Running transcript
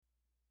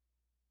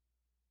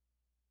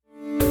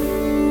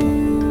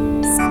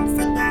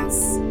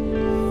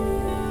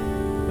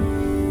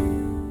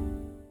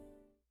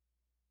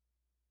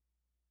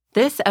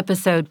This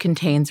episode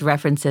contains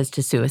references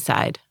to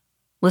suicide.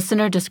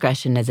 Listener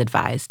discretion is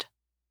advised.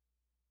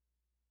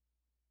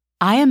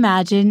 I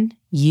imagine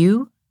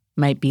you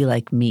might be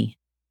like me.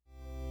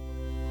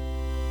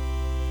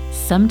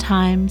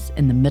 Sometimes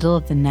in the middle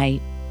of the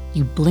night,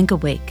 you blink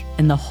awake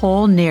and the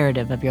whole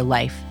narrative of your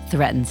life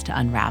threatens to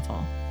unravel.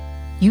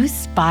 You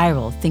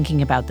spiral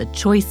thinking about the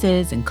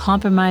choices and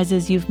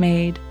compromises you've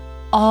made,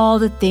 all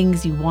the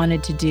things you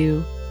wanted to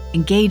do,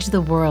 engage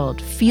the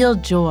world, feel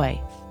joy,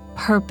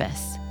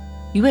 purpose.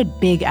 You had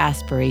big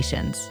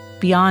aspirations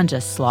beyond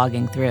just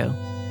slogging through.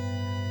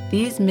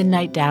 These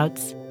midnight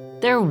doubts,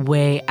 they're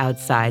way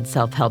outside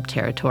self-help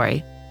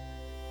territory.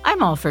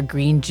 I'm all for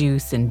green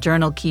juice and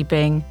journal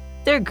keeping.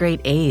 They're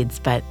great aids,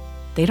 but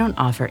they don't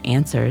offer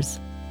answers.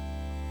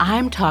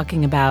 I'm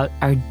talking about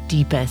our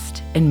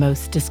deepest and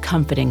most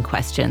discomforting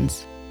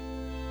questions.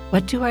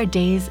 What do our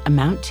days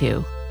amount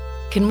to?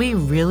 Can we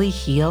really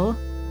heal?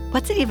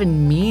 What's it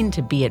even mean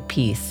to be at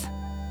peace?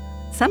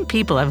 Some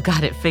people have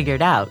got it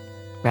figured out,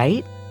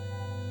 right?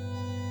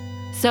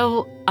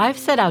 So I've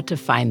set out to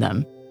find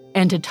them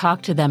and to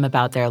talk to them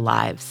about their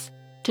lives,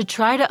 to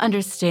try to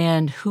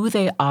understand who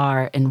they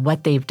are and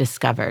what they've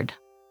discovered.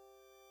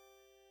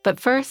 But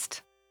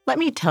first, let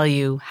me tell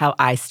you how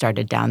I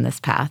started down this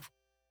path.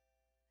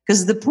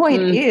 Because the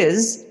point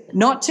is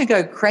not to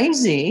go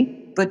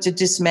crazy, but to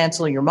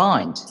dismantle your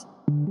mind.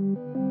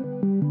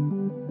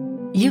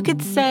 You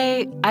could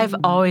say I've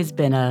always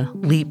been a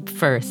leap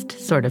first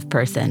sort of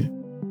person.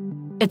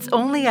 It's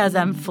only as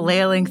I'm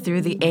flailing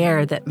through the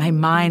air that my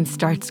mind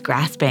starts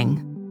grasping.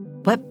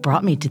 What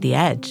brought me to the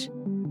edge?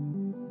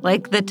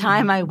 Like the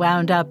time I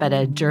wound up at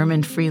a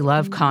German free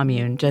love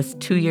commune just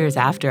 2 years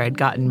after I'd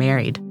gotten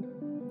married.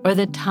 Or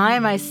the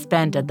time I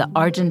spent at the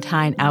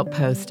Argentine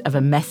outpost of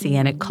a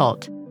messianic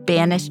cult,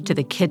 banished to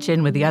the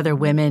kitchen with the other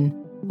women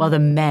while the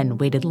men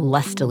waited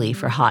lustily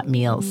for hot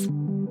meals.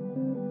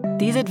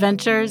 These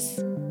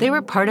adventures, they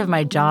were part of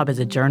my job as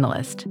a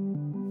journalist.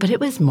 But it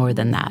was more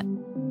than that.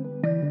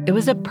 It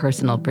was a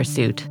personal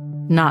pursuit,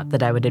 not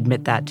that I would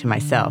admit that to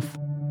myself.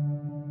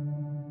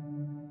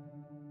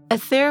 A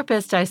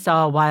therapist I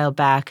saw a while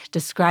back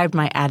described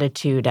my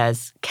attitude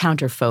as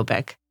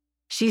counterphobic.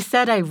 She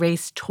said I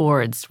raced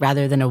towards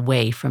rather than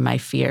away from my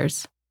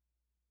fears.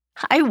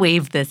 I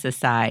waved this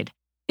aside.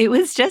 It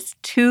was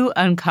just too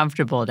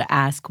uncomfortable to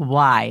ask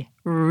why,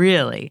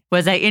 really,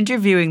 was I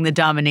interviewing the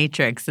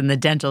dominatrix in the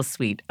dental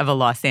suite of a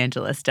Los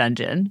Angeles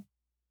dungeon.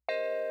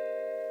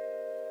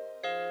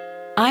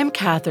 I'm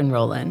Catherine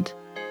Rowland.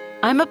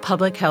 I'm a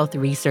public health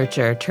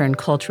researcher turned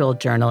cultural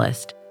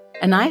journalist,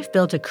 and I've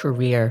built a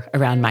career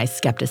around my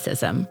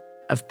skepticism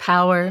of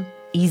power,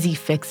 easy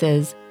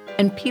fixes,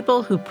 and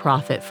people who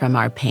profit from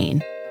our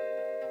pain.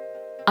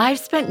 I've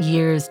spent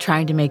years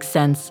trying to make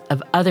sense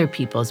of other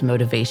people's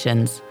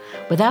motivations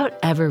without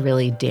ever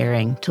really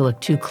daring to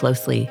look too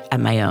closely at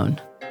my own.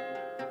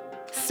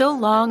 So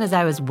long as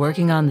I was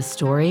working on the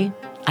story,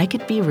 I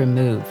could be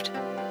removed.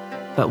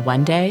 But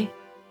one day,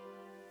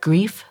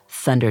 grief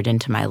thundered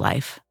into my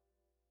life,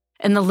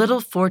 and the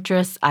little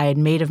fortress I had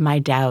made of my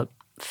doubt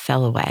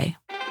fell away.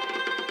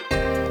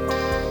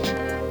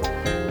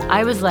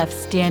 I was left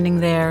standing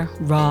there,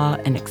 raw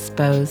and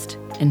exposed,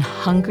 and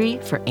hungry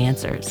for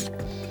answers.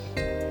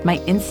 My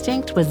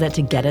instinct was that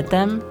to get at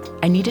them,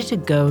 I needed to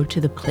go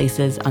to the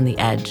places on the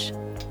edge.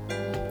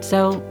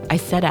 So I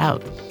set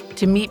out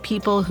to meet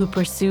people who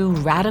pursue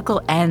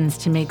radical ends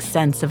to make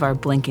sense of our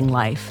blinking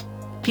life.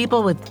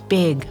 People with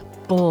big,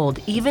 bold,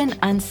 even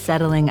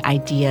unsettling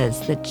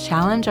ideas that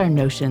challenge our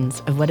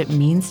notions of what it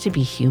means to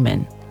be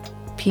human.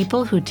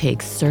 People who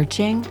take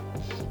searching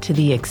to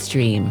the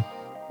extreme.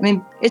 I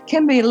mean, it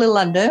can be a little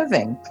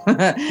unnerving,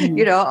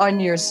 on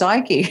your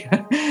psyche.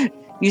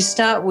 You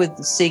start with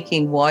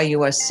seeking why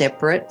you are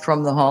separate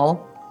from the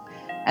whole,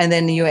 and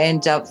then you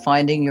end up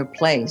finding your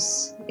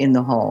place in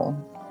the whole.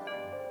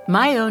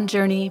 My own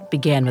journey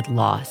began with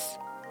loss.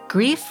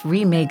 Grief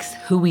remakes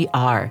who we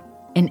are,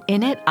 and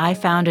in it, I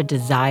found a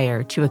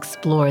desire to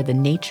explore the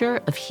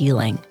nature of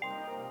healing.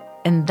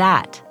 And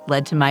that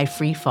led to my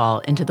free fall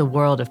into the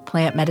world of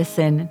plant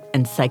medicine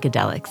and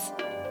psychedelics.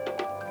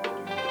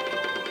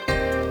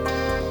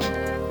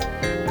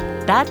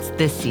 That's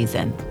this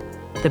season,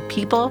 the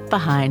people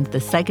behind the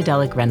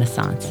psychedelic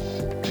renaissance.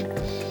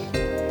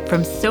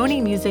 From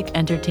Sony Music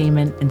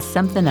Entertainment and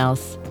something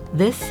else,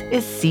 this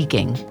is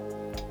Seeking,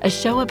 a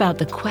show about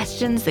the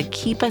questions that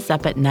keep us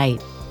up at night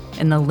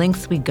and the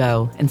lengths we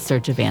go in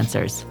search of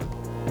answers.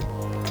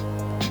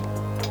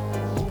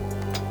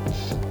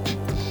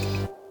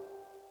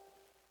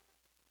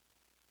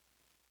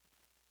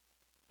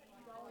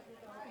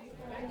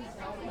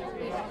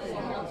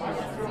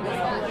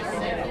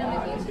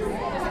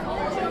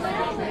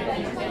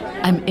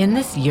 I'm in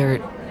this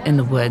yurt in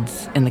the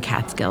woods in the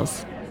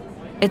Catskills.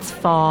 It's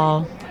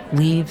fall,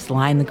 leaves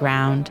line the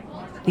ground.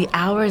 The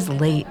hour is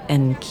late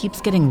and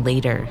keeps getting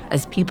later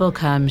as people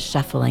come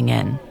shuffling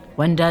in.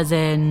 1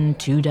 dozen,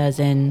 2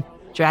 dozen,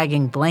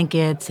 dragging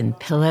blankets and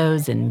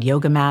pillows and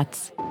yoga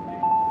mats.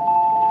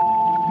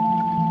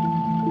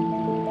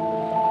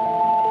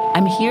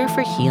 I'm here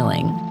for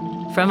healing,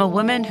 from a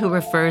woman who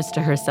refers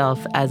to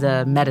herself as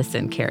a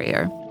medicine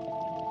carrier.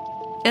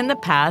 In the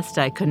past,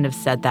 I couldn't have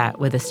said that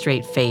with a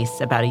straight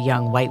face about a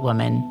young white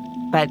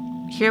woman, but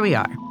here we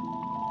are.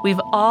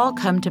 We've all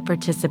come to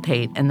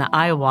participate in the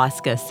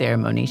ayahuasca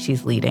ceremony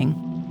she's leading.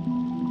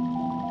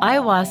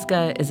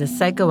 Ayahuasca is a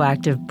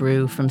psychoactive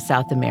brew from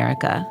South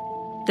America.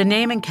 The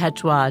name in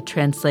Quechua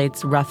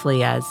translates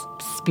roughly as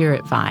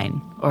spirit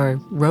vine or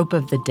rope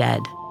of the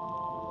dead.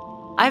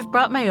 I've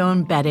brought my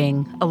own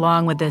bedding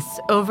along with this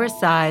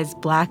oversized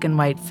black and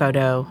white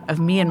photo of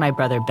me and my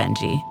brother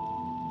Benji.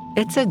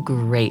 It's a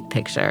great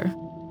picture.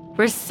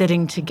 We're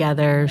sitting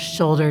together,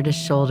 shoulder to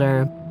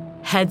shoulder,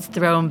 heads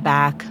thrown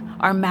back,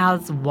 our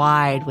mouths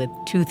wide with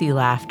toothy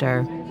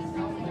laughter.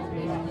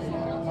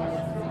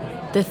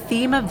 The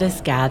theme of this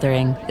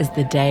gathering is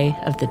the Day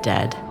of the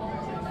Dead.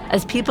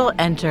 As people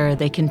enter,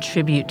 they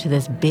contribute to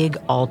this big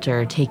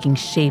altar taking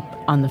shape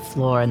on the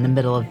floor in the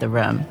middle of the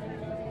room.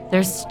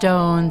 There's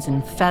stones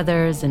and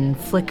feathers and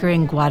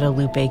flickering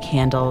Guadalupe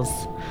candles,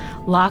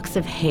 locks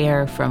of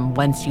hair from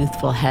once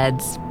youthful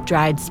heads,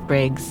 dried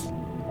sprigs,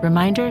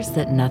 reminders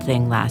that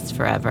nothing lasts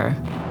forever.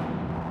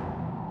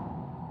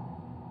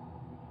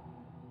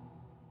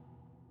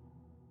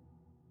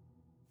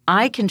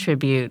 I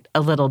contribute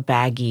a little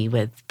baggie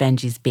with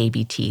Benji's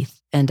baby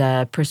teeth and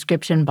a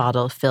prescription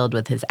bottle filled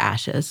with his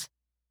ashes.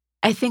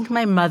 I think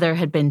my mother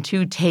had been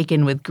too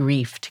taken with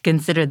grief to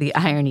consider the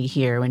irony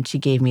here when she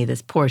gave me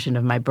this portion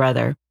of my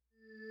brother.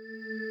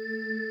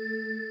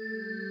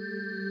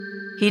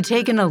 He'd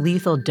taken a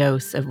lethal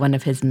dose of one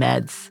of his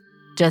meds,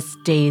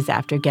 just days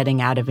after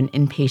getting out of an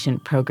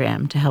inpatient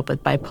program to help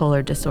with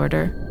bipolar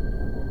disorder.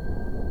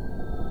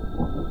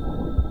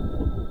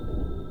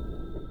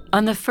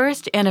 On the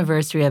first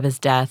anniversary of his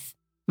death,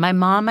 my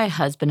mom, my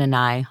husband, and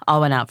I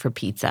all went out for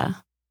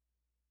pizza.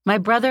 My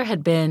brother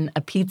had been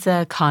a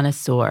pizza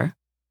connoisseur.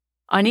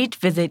 On each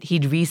visit,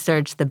 he'd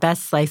researched the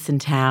best slice in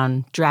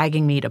town,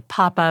 dragging me to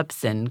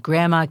pop-ups and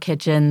grandma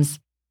kitchens,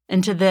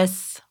 and to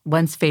this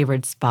once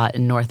favored spot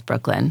in North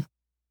Brooklyn.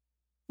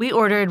 We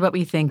ordered what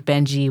we think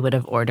Benji would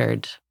have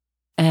ordered,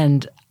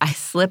 and I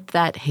slipped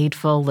that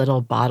hateful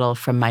little bottle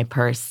from my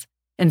purse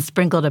and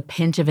sprinkled a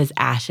pinch of his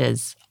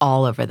ashes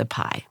all over the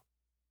pie.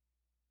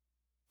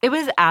 It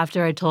was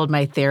after I told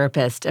my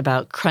therapist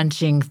about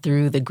crunching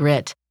through the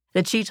grit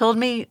that she told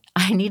me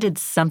I needed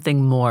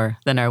something more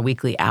than our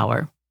weekly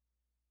hour.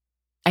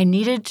 I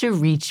needed to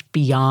reach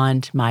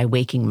beyond my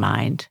waking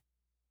mind.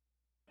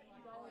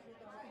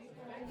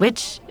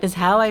 Which is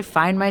how I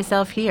find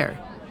myself here,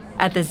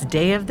 at this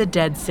Day of the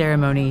Dead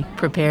ceremony,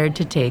 prepared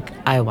to take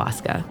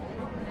ayahuasca.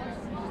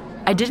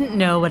 I didn't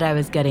know what I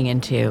was getting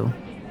into,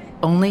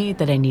 only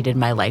that I needed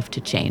my life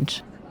to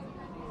change.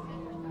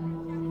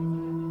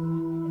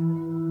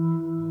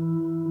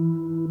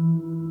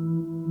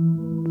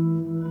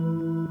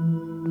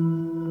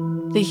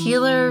 The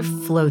healer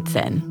floats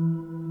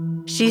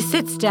in. She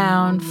sits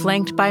down,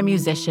 flanked by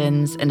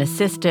musicians and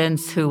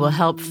assistants who will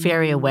help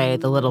ferry away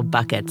the little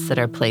buckets that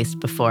are placed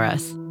before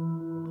us.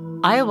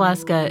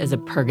 Ayahuasca is a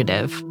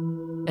purgative.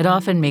 It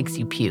often makes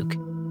you puke,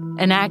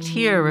 an act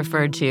here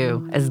referred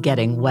to as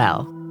getting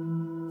well.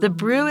 The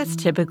brew is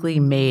typically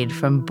made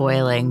from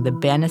boiling the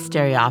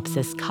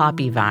Banisteriopsis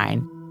caapi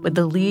vine with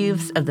the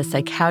leaves of the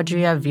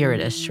Psychedelics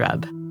viridis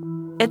shrub.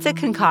 It's a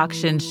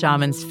concoction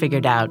shamans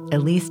figured out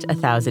at least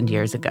 1,000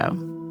 years ago.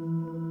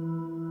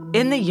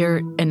 In the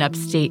yurt in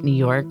upstate New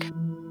York,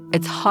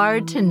 it's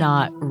hard to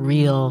not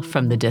reel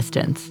from the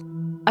distance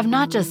of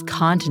not just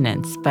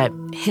continents, but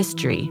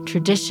history,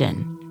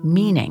 tradition,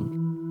 meaning.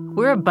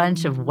 We're a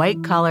bunch of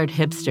white-collared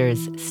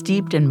hipsters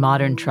steeped in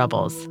modern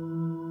troubles.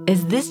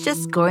 Is this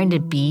just going to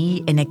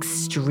be an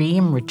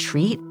extreme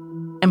retreat?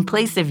 In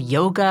place of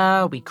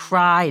yoga, we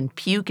cry and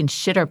puke and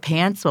shit our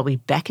pants while we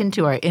beckon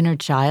to our inner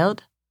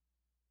child?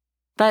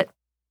 But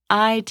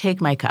I take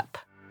my cup.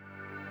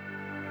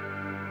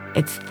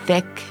 It's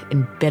thick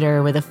and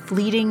bitter with a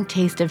fleeting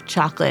taste of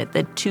chocolate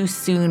that too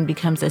soon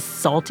becomes a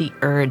salty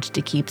urge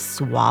to keep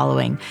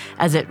swallowing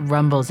as it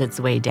rumbles its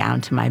way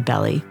down to my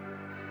belly.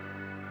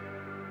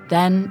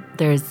 Then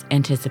there's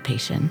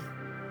anticipation,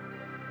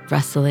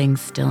 rustling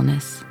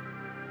stillness.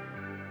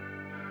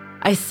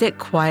 I sit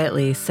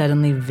quietly,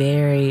 suddenly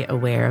very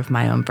aware of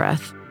my own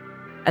breath.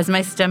 As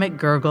my stomach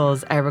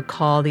gurgles, I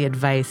recall the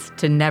advice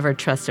to never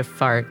trust a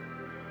fart.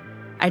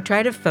 I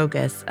try to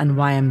focus on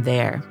why I'm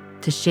there,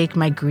 to shake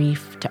my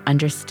grief, to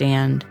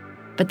understand,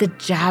 but the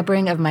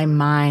jabbering of my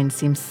mind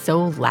seems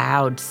so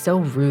loud, so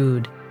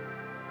rude.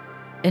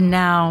 And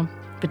now,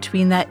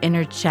 between that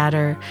inner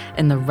chatter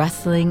and the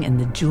rustling and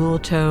the jewel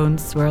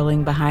tones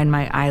swirling behind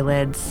my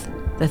eyelids,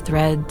 the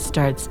thread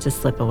starts to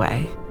slip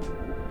away.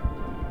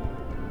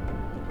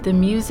 The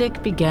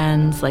music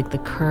begins like the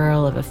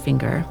curl of a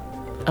finger,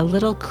 a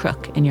little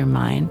crook in your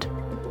mind.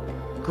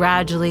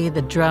 Gradually,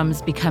 the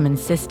drums become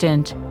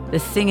insistent, the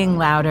singing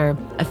louder,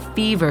 a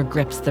fever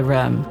grips the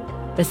room.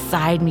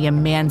 Beside me, a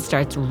man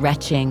starts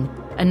retching.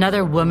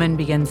 Another woman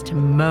begins to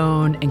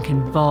moan and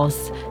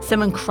convulse.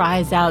 Someone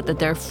cries out that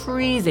they're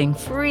freezing.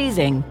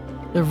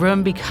 The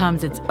room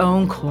becomes its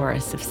own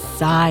chorus of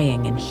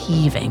sighing and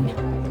heaving.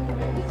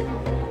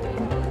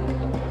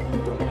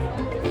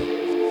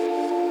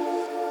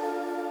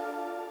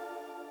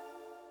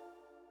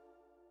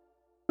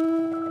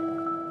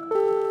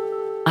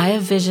 I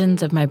have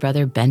visions of my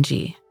brother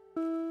Benji.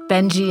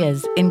 Benji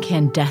as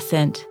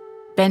incandescent,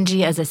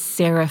 Benji as a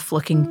seraph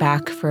looking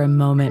back for a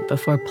moment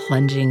before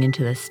plunging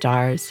into the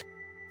stars.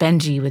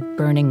 Benji with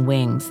burning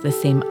wings, the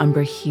same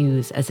umber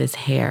hues as his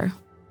hair.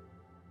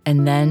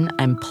 And then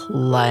I'm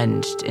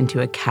plunged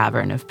into a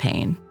cavern of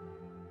pain.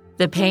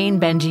 The pain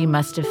Benji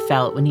must have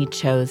felt when he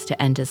chose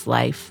to end his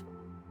life.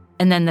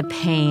 And then the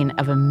pain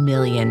of a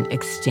million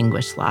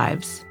extinguished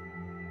lives.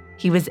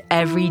 He was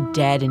every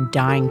dead and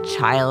dying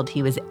child.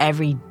 He was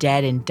every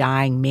dead and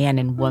dying man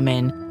and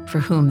woman for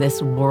whom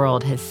this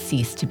world has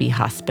ceased to be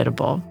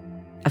hospitable.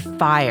 A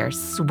fire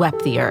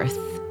swept the earth,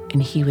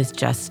 and he was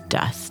just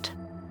dust.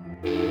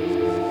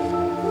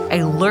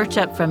 I lurch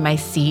up from my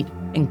seat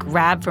and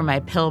grab for my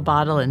pill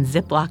bottle and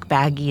Ziploc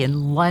baggie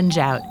and lunge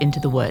out into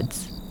the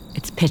woods.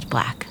 It's pitch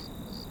black.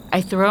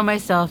 I throw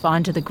myself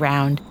onto the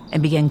ground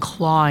and begin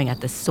clawing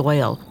at the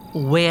soil,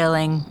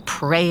 wailing,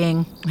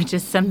 praying, which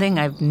is something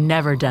I've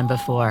never done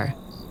before.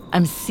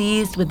 I'm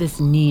seized with this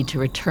need to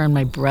return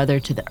my brother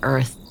to the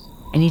earth.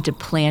 I need to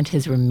plant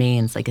his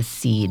remains like a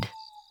seed.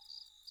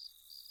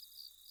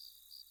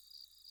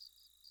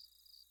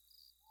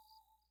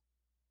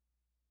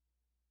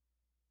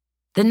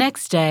 The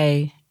next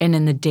day, and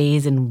in the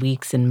days and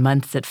weeks and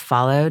months that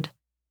followed,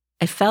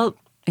 I felt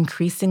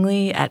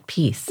increasingly at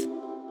peace.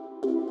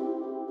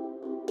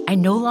 I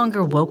no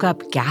longer woke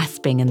up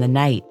gasping in the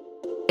night.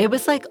 It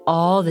was like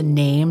all the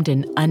named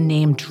and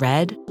unnamed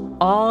dread,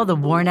 all the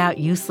worn-out,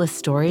 useless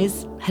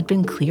stories had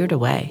been cleared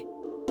away.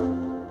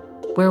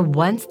 Where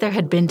once there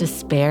had been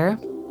despair,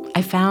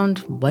 I found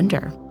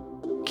wonder,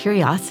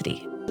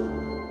 curiosity.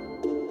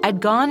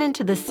 I'd gone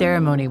into the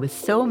ceremony with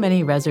so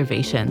many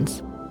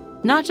reservations,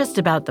 not just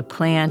about the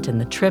plant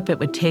and the trip it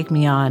would take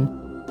me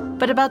on,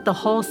 but about the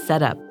whole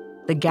setup,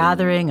 the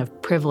gathering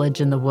of privilege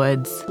in the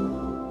woods.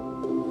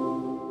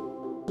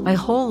 My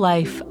whole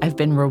life, I've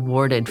been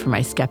rewarded for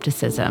my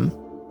skepticism,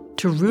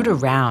 to root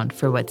around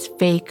for what's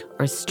fake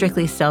or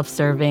strictly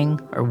self-serving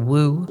or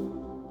woo.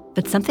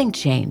 But something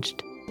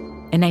changed,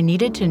 and I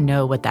needed to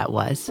know what that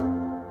was.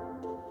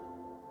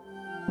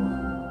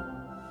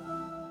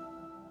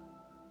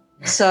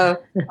 So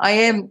I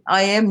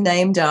am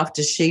named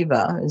after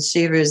Shiva, and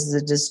Shiva is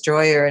the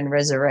destroyer and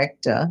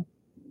resurrector.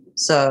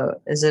 So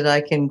is it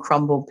I can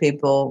crumble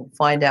people,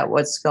 find out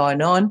what's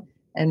going on,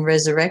 and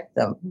resurrect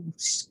them,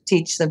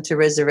 teach them to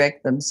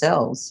resurrect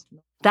themselves.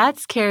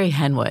 That's Carrie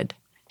Henwood.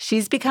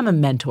 She's become a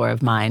mentor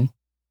of mine.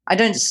 I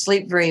don't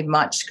sleep very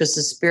much because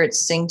the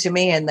spirits sing to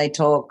me and they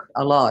talk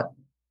a lot.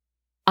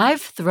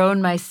 I've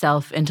thrown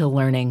myself into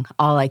learning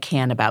all I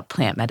can about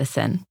plant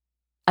medicine,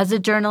 as a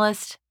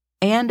journalist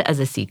and as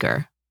a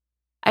seeker.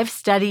 I've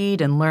studied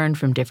and learned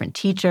from different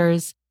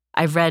teachers.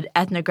 I've read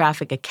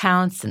ethnographic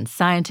accounts and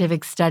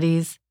scientific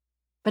studies.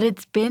 But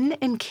it's been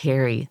in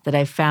Carrie that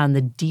I've found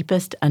the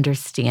deepest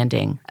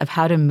understanding of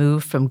how to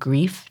move from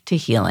grief to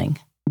healing.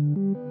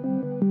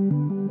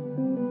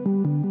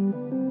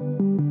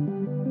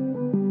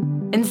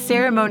 In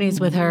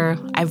ceremonies with her,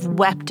 I've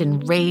wept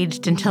and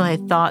raged until I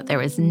thought there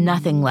was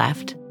nothing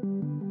left.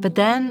 But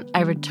then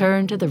I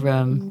returned to the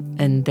room,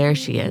 and there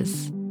she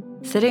is,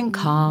 sitting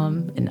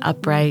calm and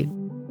upright,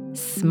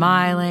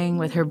 smiling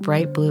with her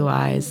bright blue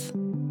eyes.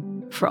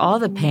 For all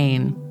the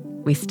pain,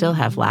 we still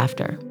have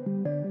laughter.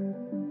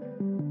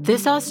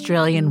 This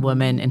Australian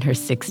woman in her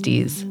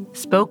 60s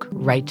spoke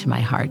right to my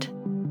heart.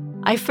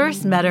 I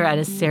first met her at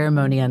a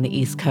ceremony on the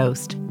East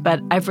Coast, but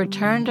I've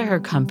returned to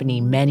her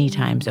company many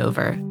times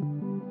over.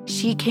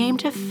 She came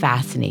to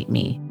fascinate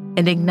me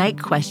and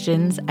ignite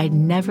questions I'd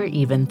never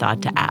even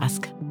thought to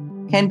ask.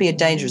 Can be a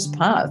dangerous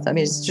path. I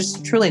mean, it's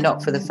just truly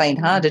not for the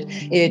faint-hearted.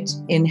 It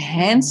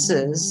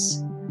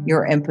enhances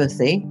your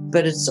empathy,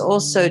 but it's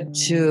also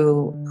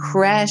to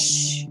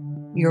crash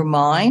your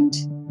mind,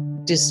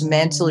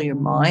 dismantle your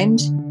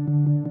mind.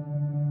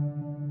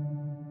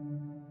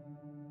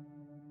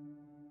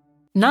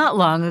 Not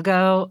long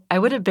ago, I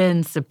would have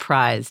been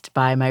surprised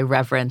by my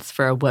reverence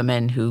for a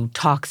woman who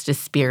talks to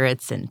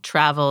spirits and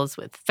travels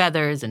with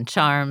feathers and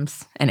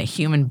charms and a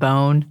human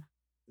bone.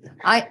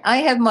 I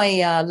have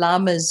my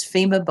lama's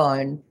femur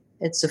bone.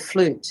 It's a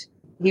flute.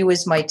 He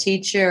was my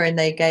teacher and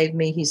they gave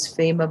me his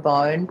femur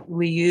bone.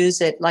 We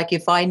use it, like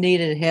if I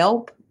needed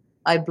help,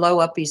 I blow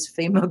up his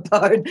femur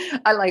bone.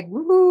 I like,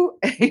 woo,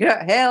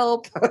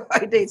 help.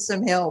 I need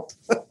some help.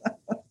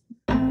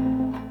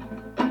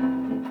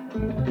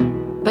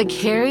 But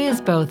Carrie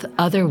is both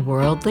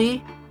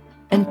otherworldly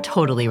and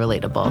totally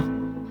relatable.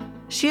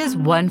 She has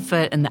one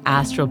foot in the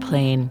astral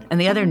plane and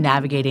the other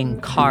navigating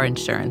car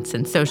insurance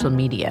and social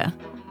media.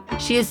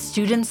 She has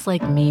students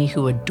like me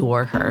who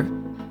adore her.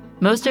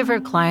 Most of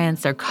her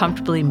clients are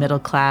comfortably middle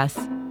class.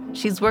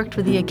 She's worked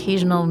with the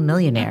occasional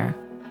millionaire.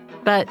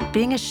 But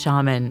being a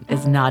shaman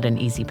is not an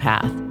easy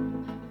path.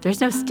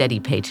 There's no steady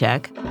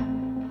paycheck.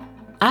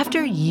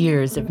 After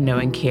years of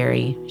knowing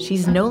Carrie,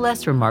 she's no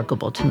less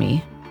remarkable to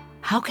me.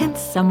 How can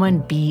someone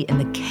be in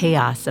the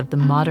chaos of the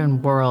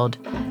modern world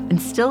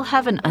and still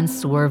have an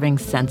unswerving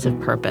sense of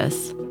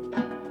purpose?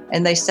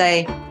 And they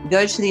say,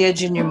 go to the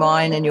edge in your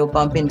mind and you'll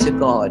bump into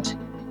God.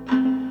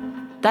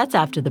 That's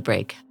after the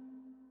break.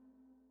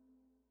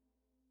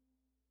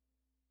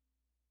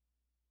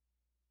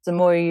 The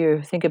more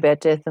you think about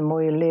death, the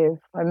more you live.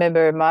 I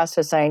remember a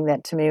master saying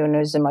that to me when I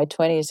was in my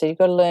 20s. He said, you've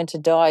got to learn to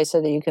die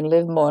so that you can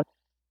live more.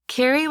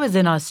 Carrie was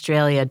in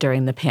Australia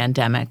during the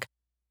pandemic,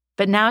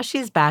 but now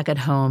she's back at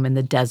home in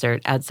the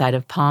desert outside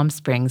of Palm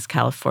Springs,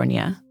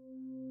 California.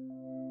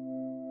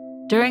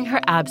 During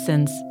her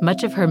absence,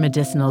 much of her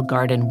medicinal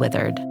garden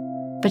withered,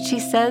 but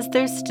she says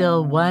there's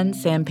still one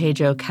San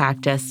Pedro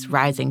cactus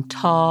rising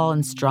tall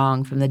and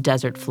strong from the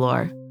desert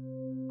floor.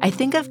 I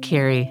think of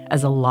Carrie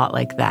as a lot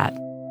like that,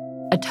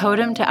 a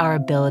totem to our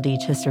ability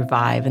to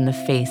survive in the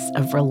face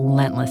of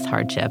relentless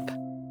hardship.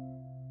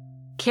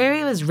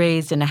 Carrie was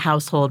raised in a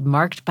household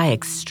marked by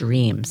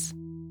extremes.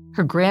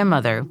 Her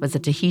grandmother was a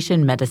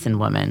Tahitian medicine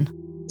woman.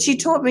 She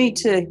taught me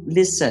to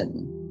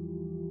listen,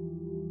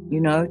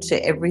 to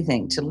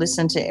everything, to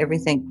listen to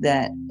everything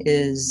that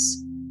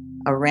is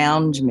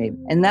around me.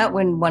 And that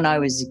when I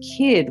was a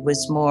kid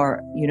was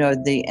more,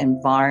 the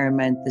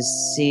environment, the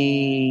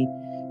sea,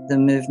 the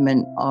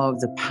movement of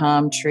the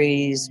palm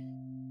trees.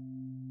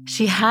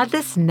 She had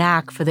this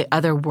knack for the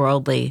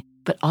otherworldly,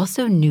 but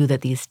also knew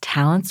that these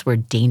talents were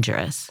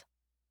dangerous.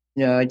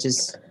 I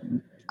just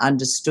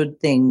understood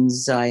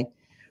things. I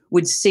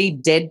would see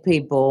dead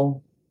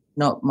people,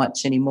 not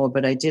much anymore,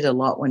 but I did a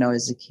lot when I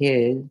was a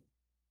kid.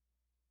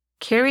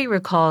 Carrie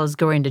recalls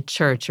going to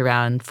church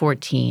around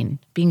 14,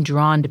 being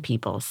drawn to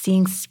people,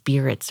 seeing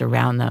spirits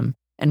around them,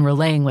 and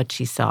relaying what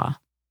she saw.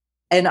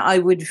 And I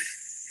would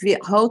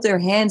hold their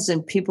hands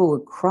and people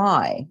would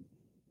cry.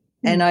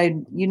 And I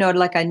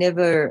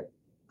never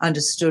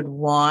understood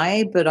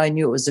why, but I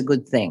knew it was a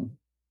good thing.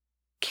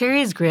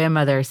 Carrie's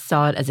grandmother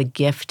saw it as a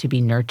gift to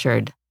be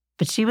nurtured,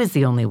 but she was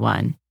the only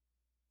one.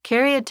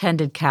 Carrie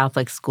attended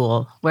Catholic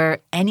school, where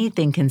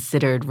anything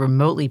considered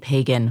remotely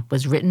pagan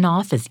was written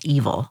off as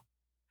evil.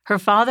 Her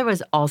father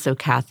was also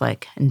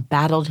Catholic and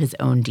battled his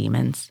own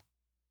demons.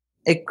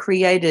 It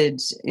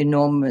created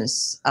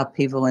enormous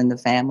upheaval in the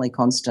family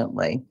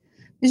constantly,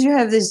 because you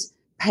have this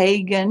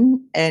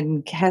pagan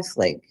and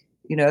Catholic,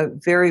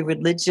 very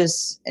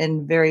religious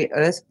and very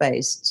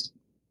earth-based.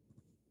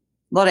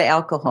 A lot of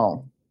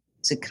alcohol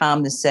to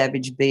calm the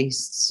savage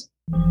beasts.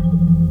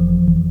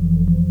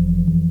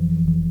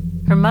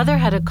 Her mother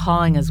had a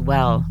calling as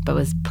well, but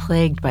was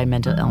plagued by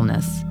mental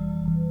illness.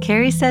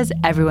 Carrie says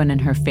everyone in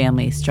her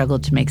family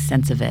struggled to make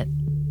sense of it.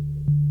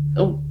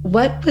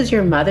 What was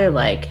your mother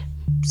like?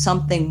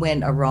 Something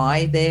went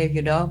awry there,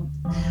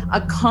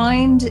 A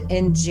kind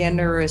and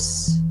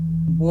generous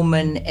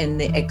woman in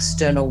the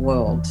external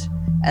world.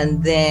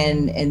 And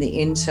then in the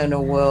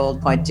internal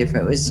world, quite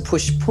different. It was a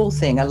push-pull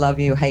thing. I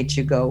love you, hate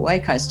you, go away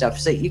kind of stuff.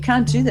 So you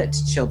can't do that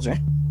to children.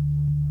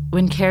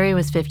 When Carrie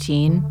was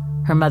 15,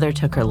 her mother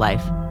took her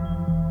life.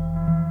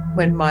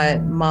 When my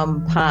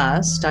mum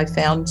passed, I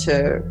found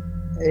her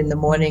in the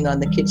morning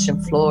on the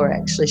kitchen floor.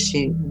 Actually,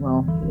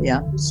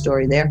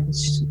 story there.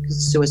 She's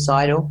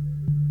suicidal.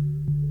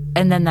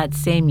 And then that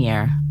same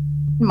year,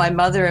 my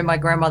mother and my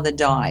grandmother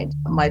died.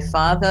 My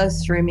father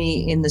threw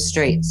me in the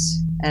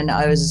streets, and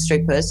I was a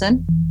street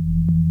person.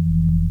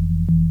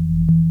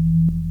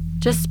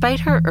 Despite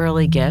her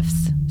early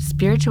gifts,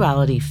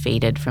 spirituality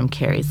faded from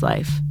Carrie's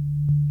life.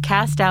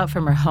 Cast out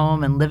from her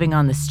home and living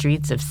on the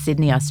streets of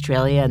Sydney,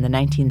 Australia in the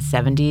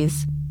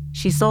 1970s,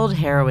 she sold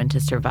heroin to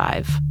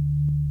survive.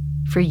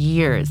 For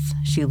years,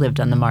 she lived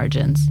on the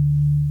margins.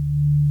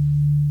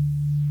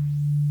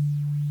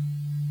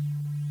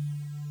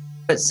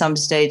 At some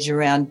stage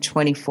around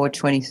 24,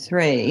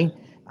 23,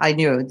 I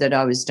knew that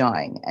I was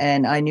dying,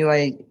 and I knew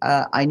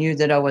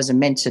that I wasn't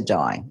meant to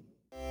die.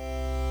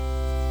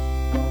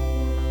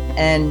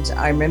 And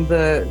I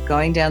remember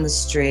going down the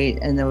street,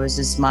 and there was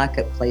this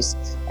marketplace,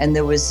 and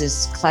there was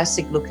this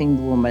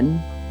classic-looking woman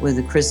with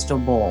a crystal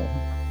ball.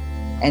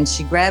 And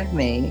she grabbed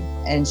me,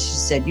 and she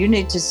said, you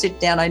need to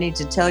sit down. I need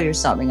to tell you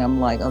something. I'm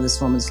like, oh,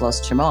 this woman's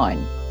lost her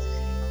mind.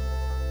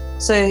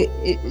 So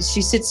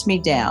she sits me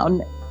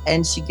down,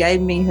 and she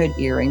gave me her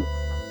earring.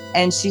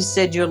 And she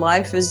said, your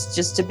life is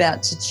just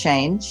about to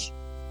change,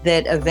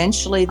 that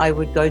eventually I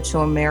would go to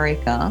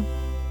America,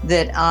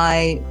 that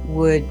I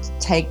would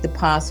take the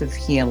path of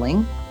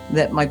healing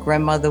that my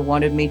grandmother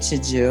wanted me to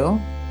do.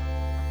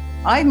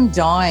 I'm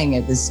dying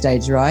at this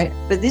stage, right?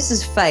 But this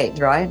is fate,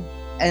 right?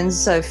 And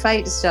so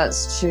fate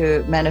starts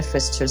to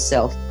manifest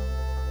herself.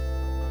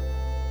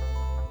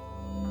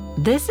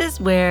 This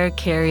is where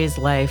Carrie's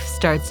life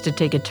starts to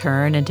take a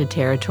turn into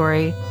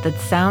territory that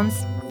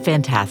sounds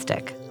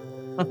fantastic.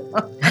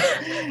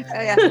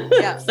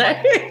 Yeah.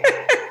 Sorry.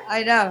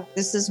 I know.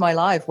 This is my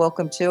life.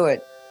 Welcome to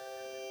it.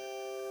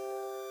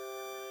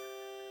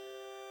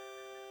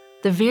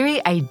 The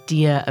very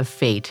idea of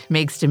fate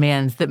makes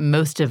demands that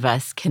most of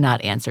us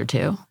cannot answer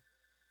to.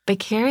 But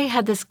Carrie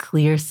had this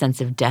clear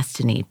sense of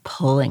destiny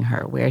pulling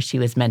her where she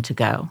was meant to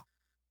go.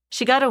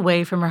 She got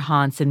away from her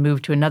haunts and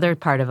moved to another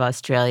part of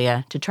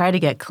Australia to try to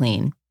get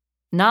clean.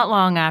 Not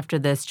long after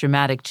this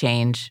dramatic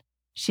change,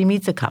 she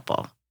meets a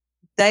couple.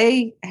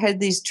 They had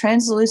these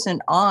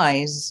translucent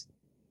eyes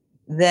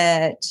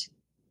that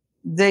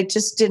they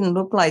just didn't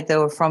look like they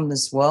were from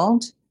this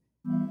world.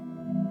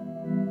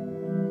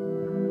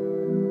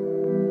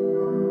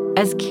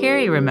 As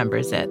Carrie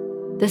remembers it,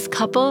 this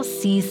couple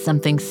sees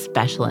something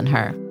special in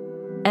her.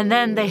 And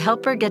then they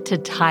help her get to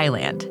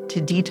Thailand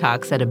to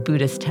detox at a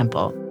Buddhist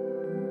temple.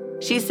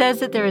 She says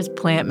that there is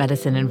plant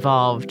medicine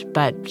involved,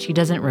 but she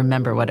doesn't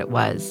remember what it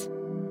was.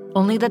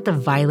 Only that the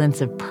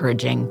violence of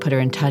purging put her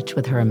in touch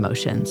with her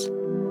emotions.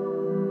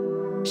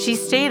 She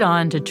stayed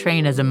on to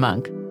train as a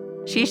monk.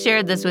 She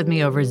shared this with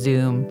me over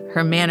Zoom.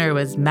 Her manner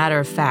was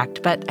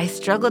matter-of-fact, but I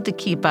struggled to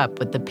keep up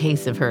with the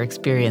pace of her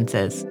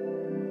experiences.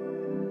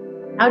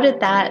 How did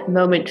that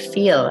moment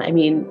feel? I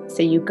mean,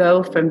 so you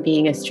go from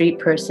being a street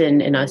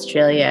person in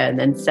Australia and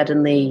then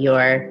suddenly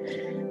you're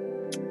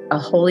a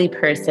holy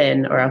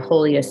person or a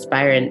holy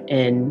aspirant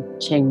in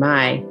Chiang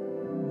Mai.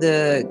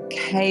 The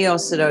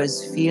chaos that I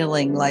was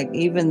feeling, like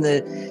even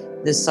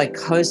the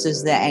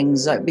psychosis, the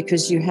anxiety,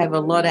 because you have a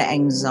lot of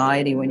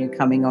anxiety when you're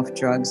coming off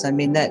drugs. I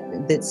mean,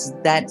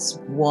 that's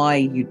why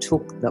you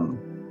took them.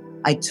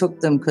 I took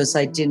them because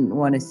I didn't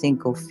want to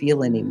think or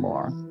feel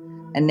anymore.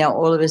 And now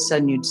all of a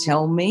sudden you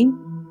tell me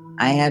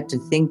I have to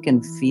think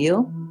and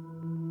feel.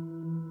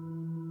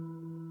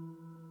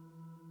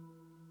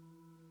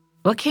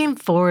 What came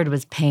forward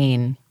was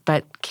pain,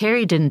 but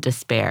Carrie didn't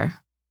despair.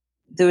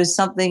 There was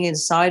something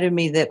inside of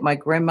me that my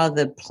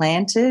grandmother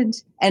planted,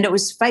 and it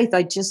was faith.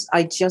 I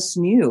just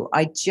knew.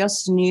 I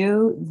just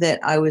knew that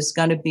I was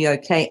going to be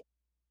okay.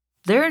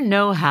 There are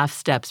no half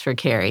steps for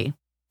Carrie.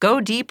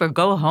 Go deep or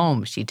go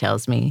home, she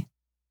tells me.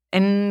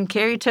 And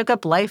Carrie took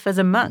up life as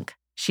a monk.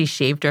 She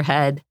shaved her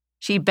head.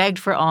 She begged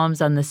for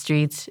alms on the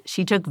streets.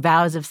 She took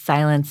vows of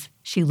silence.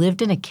 She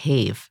lived in a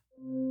cave.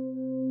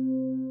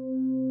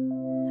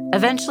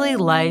 Eventually,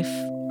 life,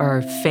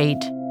 or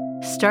fate,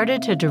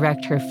 started to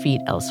direct her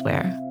feet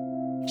elsewhere.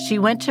 She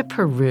went to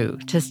Peru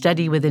to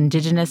study with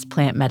indigenous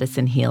plant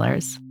medicine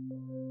healers.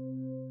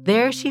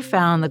 There, she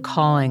found the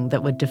calling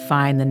that would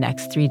define the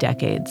next 3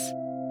 decades.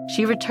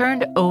 She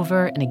returned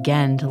over and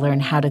again to learn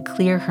how to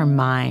clear her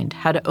mind,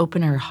 how to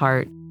open her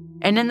heart,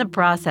 and in the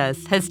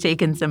process has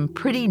taken some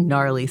pretty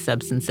gnarly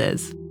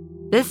substances.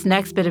 This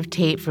next bit of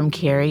tape from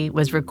Carrie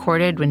was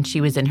recorded when she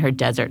was in her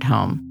desert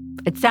home.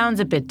 It sounds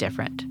a bit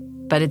different,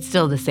 but it's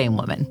still the same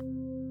woman.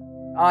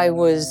 I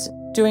was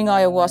doing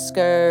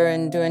ayahuasca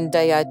and doing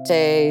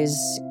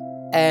dayates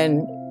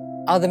and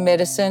other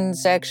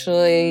medicines,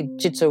 actually,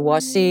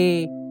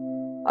 jitsawasi.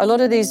 A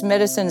lot of these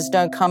medicines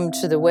don't come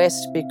to the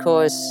West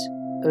because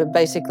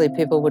basically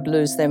people would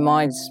lose their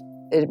minds.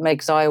 It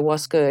makes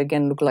ayahuasca,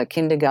 again, look like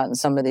kindergarten,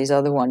 some of these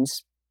other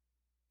ones.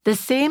 The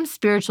same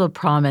spiritual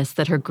promise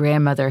that her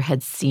grandmother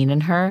had seen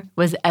in her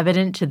was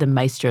evident to the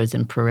maestros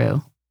in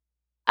Peru.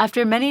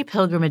 After many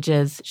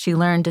pilgrimages, she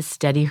learned to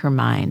steady her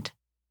mind.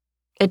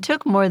 It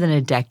took more than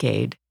a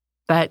decade,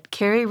 but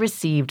Carrie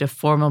received a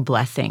formal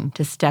blessing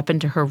to step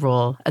into her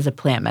role as a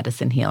plant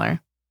medicine healer.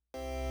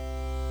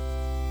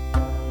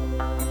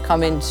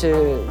 Come into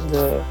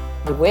the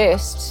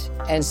West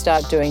and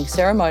start doing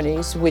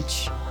ceremonies,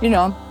 which,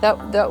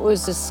 that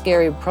was a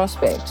scary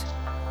prospect.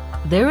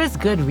 There was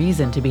good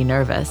reason to be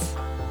nervous.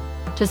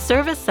 To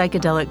serve a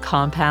psychedelic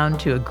compound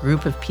to a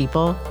group of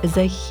people is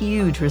a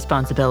huge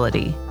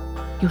responsibility.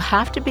 You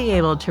have to be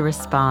able to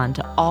respond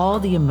to all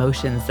the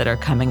emotions that are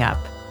coming up,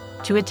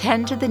 to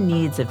attend to the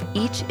needs of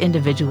each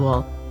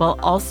individual while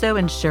also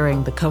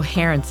ensuring the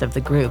coherence of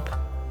the group.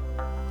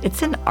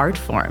 It's an art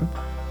form.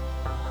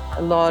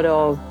 A lot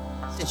of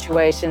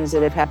situations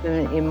that have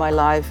happened in my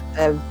life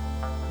have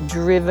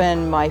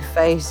driven my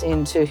face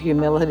into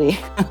humility.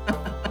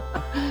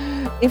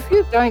 If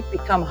you don't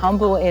become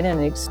humble in an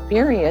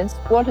experience,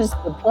 what is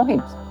the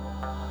point?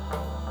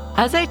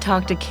 As I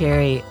talk to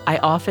Carrie, I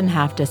often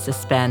have to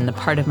suspend the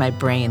part of my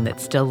brain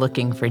that's still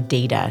looking for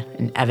data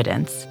and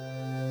evidence.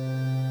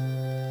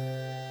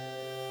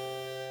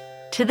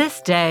 To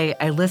this day,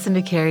 I listen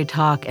to Carrie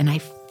talk and I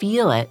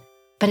feel it,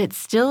 but it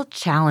still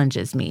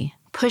challenges me,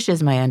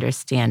 pushes my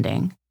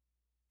understanding.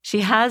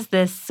 She has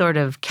this sort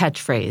of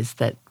catchphrase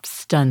that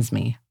stuns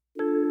me.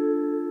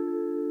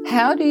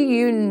 How do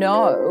you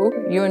know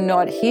you're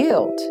not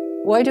healed?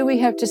 Why do we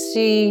have to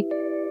see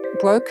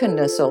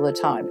brokenness all the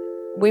time?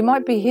 We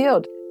might be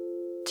healed.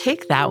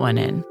 Take that one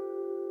in.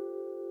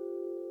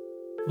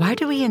 Why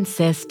do we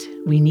insist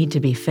we need to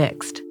be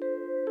fixed?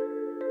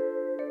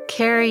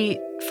 Carrie,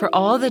 for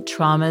all the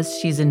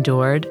traumas she's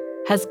endured,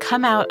 has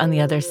come out on the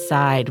other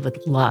side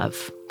with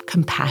love,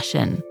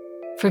 compassion,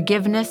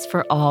 forgiveness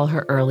for all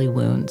her early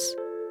wounds.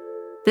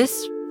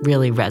 This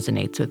really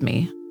resonates with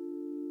me.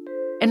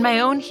 In my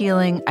own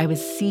healing, I was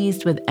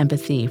seized with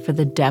empathy for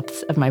the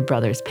depths of my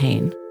brother's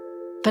pain.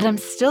 But I'm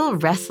still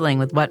wrestling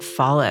with what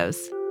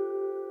follows.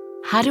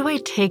 How do I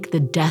take the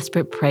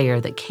desperate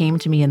prayer that came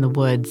to me in the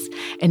woods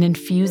and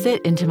infuse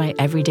it into my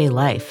everyday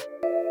life?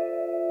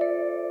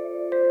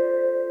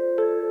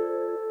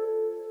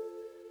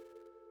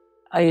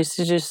 I used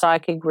to do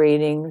psychic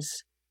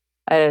readings,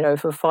 I don't know,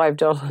 for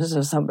 $5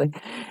 or something.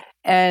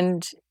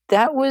 And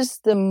that was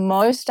the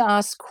most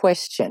asked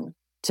question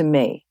to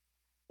me,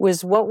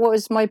 was what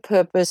was my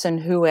purpose and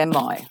who am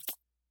I?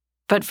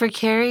 But for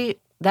Carrie,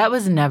 that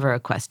was never a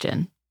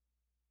question.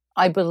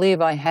 I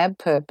believe I have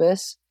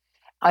purpose.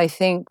 I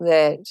think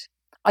that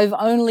I've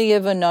only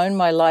ever known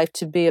my life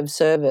to be of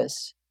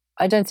service.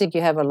 I don't think you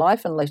have a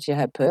life unless you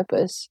have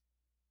purpose.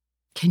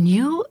 Can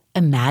you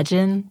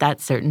imagine that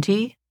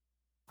certainty?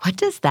 What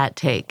does that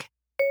take?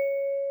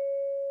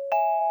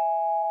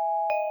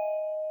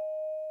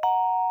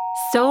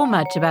 So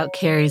much about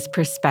Carrie's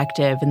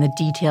perspective and the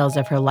details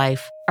of her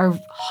life are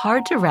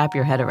hard to wrap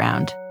your head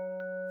around.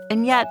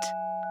 And yet,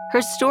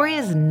 her story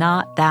is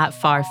not that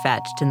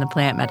far-fetched in the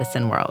plant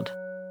medicine world.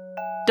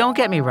 Don't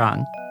get me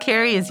wrong,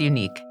 Carrie is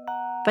unique.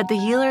 But the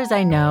healers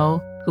I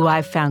know, who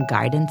I've found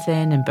guidance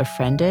in and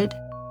befriended,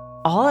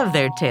 all of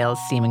their tales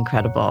seem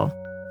incredible.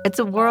 It's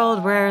a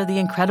world where the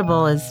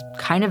incredible is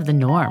kind of the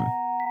norm.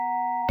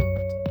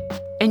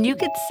 And you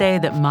could say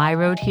that my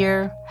road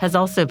here has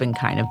also been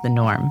kind of the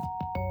norm.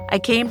 I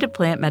came to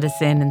plant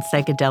medicine and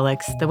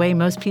psychedelics the way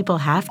most people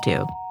have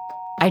to.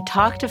 I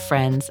talked to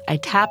friends, I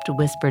tapped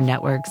whisper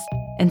networks,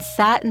 and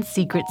sat in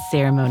secret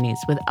ceremonies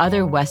with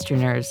other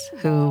Westerners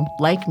who,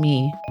 like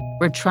me,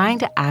 were trying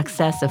to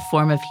access a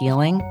form of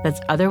healing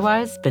that's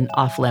otherwise been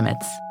off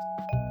limits.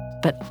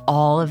 But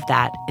all of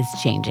that is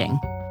changing.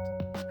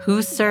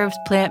 Who serves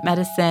plant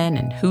medicine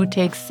and who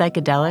takes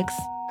psychedelics?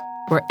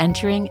 We're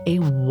entering a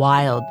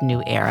wild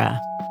new era.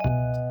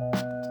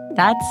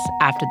 That's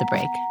after the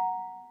break.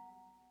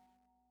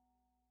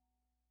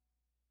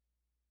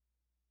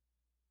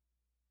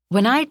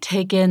 When I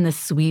take in the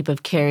sweep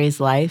of Carrie's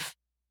life,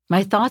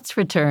 my thoughts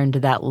return to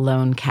that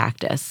lone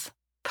cactus,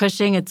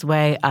 pushing its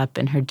way up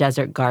in her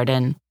desert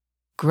garden,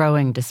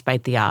 growing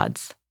despite the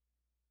odds.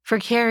 For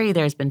Carrie,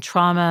 there's been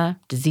trauma,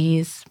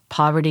 disease,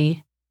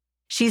 poverty.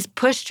 She's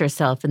pushed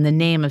herself in the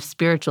name of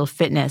spiritual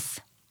fitness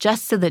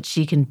just so that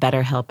she can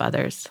better help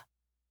others.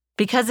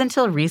 Because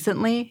until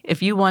recently,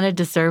 if you wanted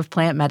to serve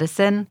plant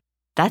medicine,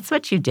 that's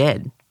what you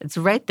did. It's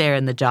right there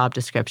in the job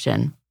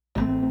description.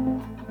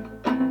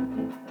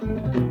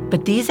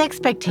 But these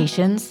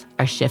expectations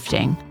are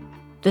shifting.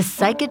 The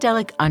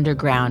psychedelic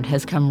underground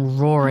has come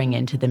roaring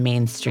into the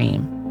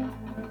mainstream.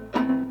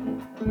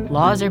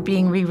 Laws are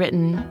being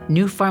rewritten,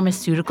 new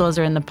pharmaceuticals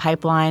are in the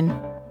pipeline,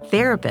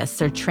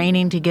 therapists are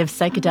training to give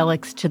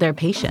psychedelics to their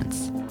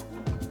patients.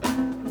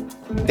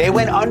 They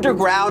went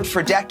underground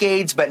for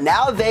decades, but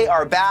now they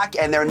are back,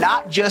 and they're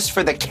not just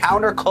for the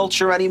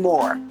counterculture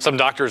anymore. Some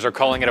doctors are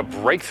calling it a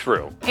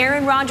breakthrough.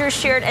 Aaron Rodgers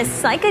shared a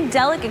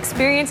psychedelic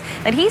experience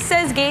that he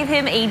says gave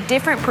him a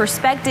different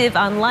perspective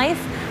on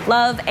life,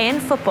 love,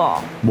 and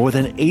football. More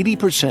than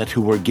 80%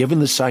 who were given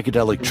the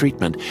psychedelic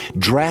treatment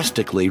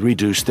drastically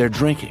reduced their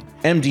drinking.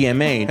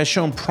 MDMA has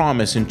shown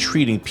promise in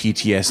treating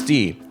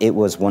PTSD. It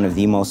was one of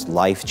the most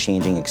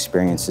life-changing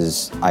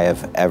experiences I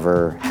have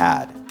ever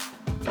had.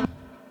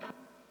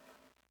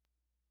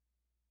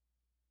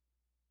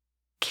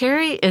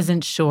 Carrie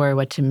isn't sure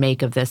what to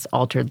make of this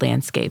altered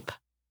landscape.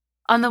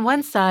 On the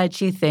one side,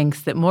 she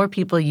thinks that more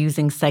people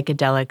using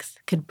psychedelics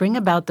could bring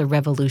about the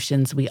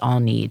revolutions we all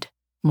need.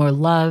 More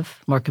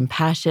love, more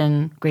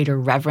compassion, greater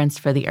reverence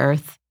for the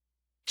earth.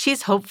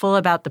 She's hopeful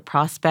about the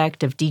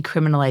prospect of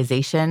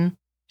decriminalization.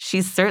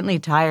 She's certainly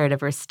tired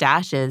of her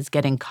stashes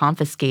getting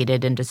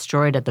confiscated and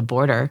destroyed at the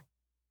border.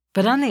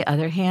 But on the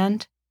other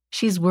hand,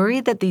 she's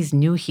worried that these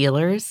new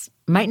healers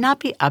might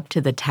not be up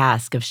to the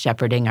task of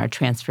shepherding our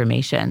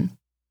transformation.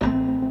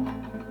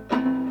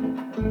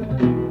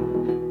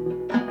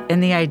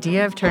 And the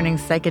idea of turning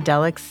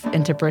psychedelics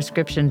into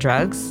prescription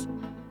drugs?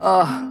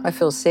 Oh, I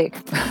feel sick.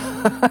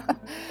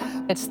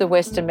 It's the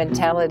Western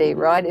mentality,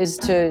 right? Is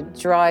to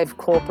drive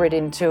corporate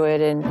into it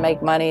and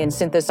make money and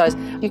synthesize.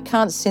 You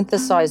can't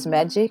synthesize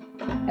magic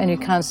and you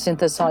can't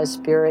synthesize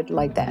spirit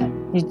like that.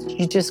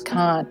 You just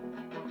can't.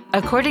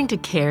 According to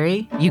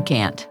Carrie, you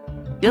can't.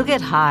 You'll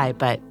get high,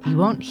 but you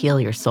won't heal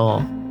your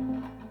soul.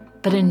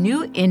 But a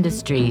new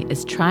industry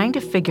is trying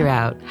to figure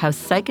out how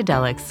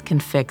psychedelics can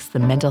fix the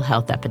mental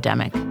health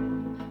epidemic.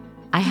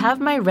 I have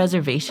my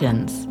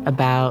reservations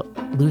about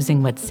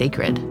losing what's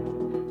sacred.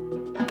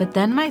 But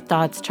then my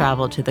thoughts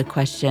travel to the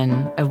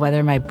question of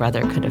whether my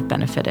brother could have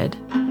benefited.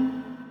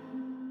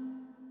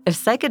 If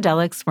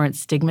psychedelics weren't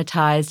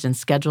stigmatized and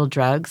scheduled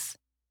drugs,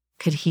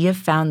 could he have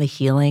found the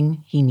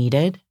healing he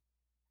needed?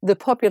 The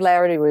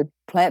popularity with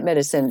plant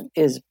medicine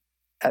is,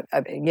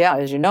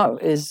 as you know,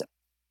 is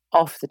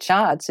off the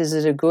charts. Is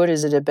it a good,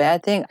 is it a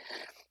bad thing?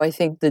 I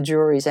think the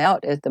jury's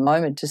out at the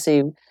moment to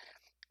see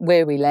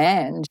where we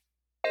land.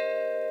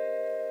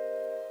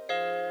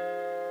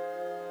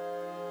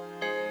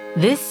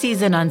 This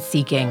season on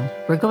Seeking,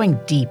 we're going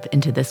deep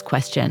into this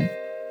question.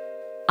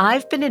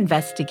 I've been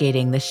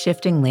investigating the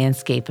shifting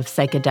landscape of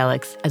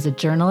psychedelics as a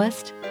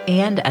journalist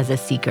and as a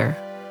seeker.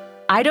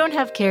 I don't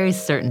have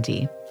Carrie's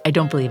certainty. I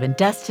don't believe in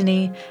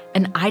destiny,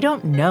 and I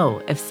don't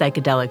know if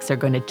psychedelics are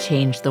going to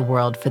change the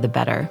world for the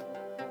better.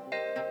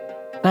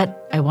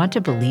 But I want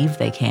to believe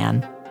they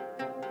can.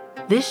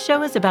 This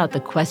show is about the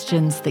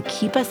questions that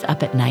keep us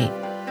up at night.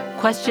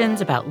 Questions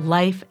about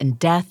life and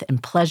death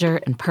and pleasure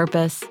and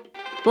purpose.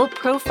 We'll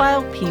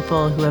profile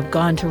people who have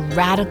gone to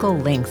radical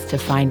lengths to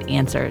find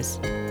answers.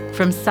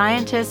 From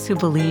scientists who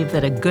believe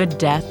that a good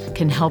death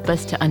can help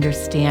us to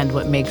understand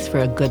what makes for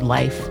a good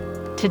life,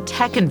 to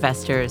tech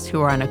investors who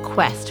are on a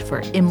quest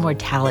for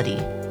immortality.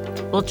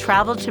 We'll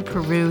travel to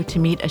Peru to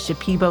meet a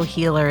Shipibo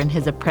healer and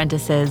his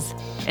apprentices,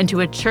 and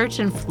to a church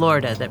in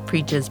Florida that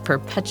preaches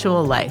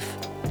perpetual life.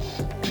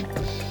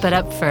 But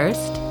up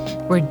first,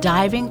 we're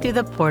diving through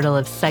the portal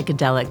of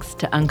psychedelics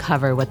to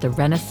uncover what the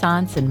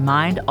Renaissance in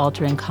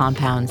mind-altering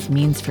compounds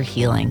means for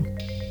healing.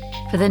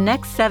 For the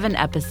next 7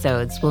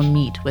 episodes, we'll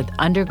meet with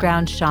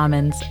underground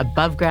shamans,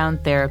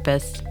 above-ground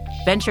therapists,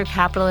 venture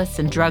capitalists,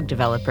 and drug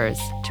developers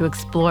to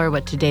explore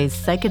what today's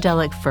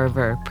psychedelic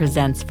fervor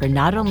presents for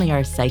not only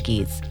our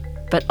psyches,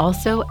 but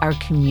also our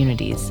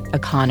communities,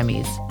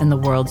 economies, and the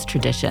world's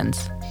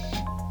traditions.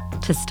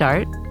 To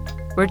start,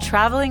 we're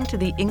traveling to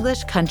the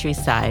English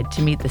countryside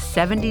to meet the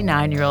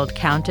 79-year-old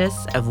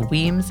Countess of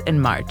Weems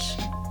and March,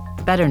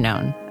 better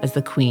known as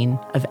the Queen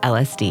of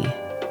LSD.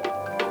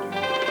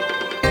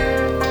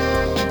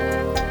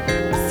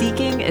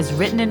 Seeking is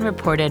written and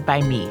reported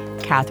by me,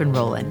 Catherine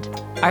Rowland.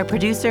 Our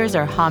producers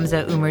are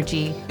Hamza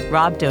Umerji,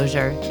 Rob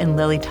Dozier, and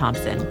Lily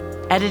Thompson.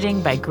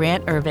 Editing by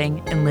Grant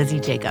Irving and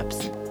Lizzie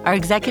Jacobs. Our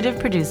executive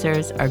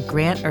producers are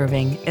Grant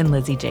Irving and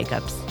Lizzie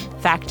Jacobs.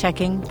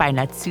 Fact-checking by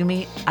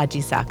Natsumi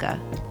Ajisaka.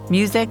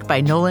 Music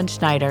by Nolan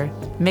Schneider.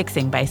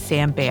 Mixing by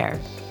Sam Baer.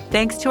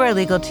 Thanks to our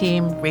legal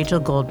team, Rachel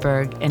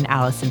Goldberg and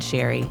Allison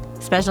Sherry.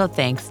 Special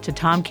thanks to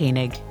Tom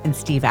Koenig and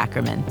Steve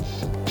Ackerman.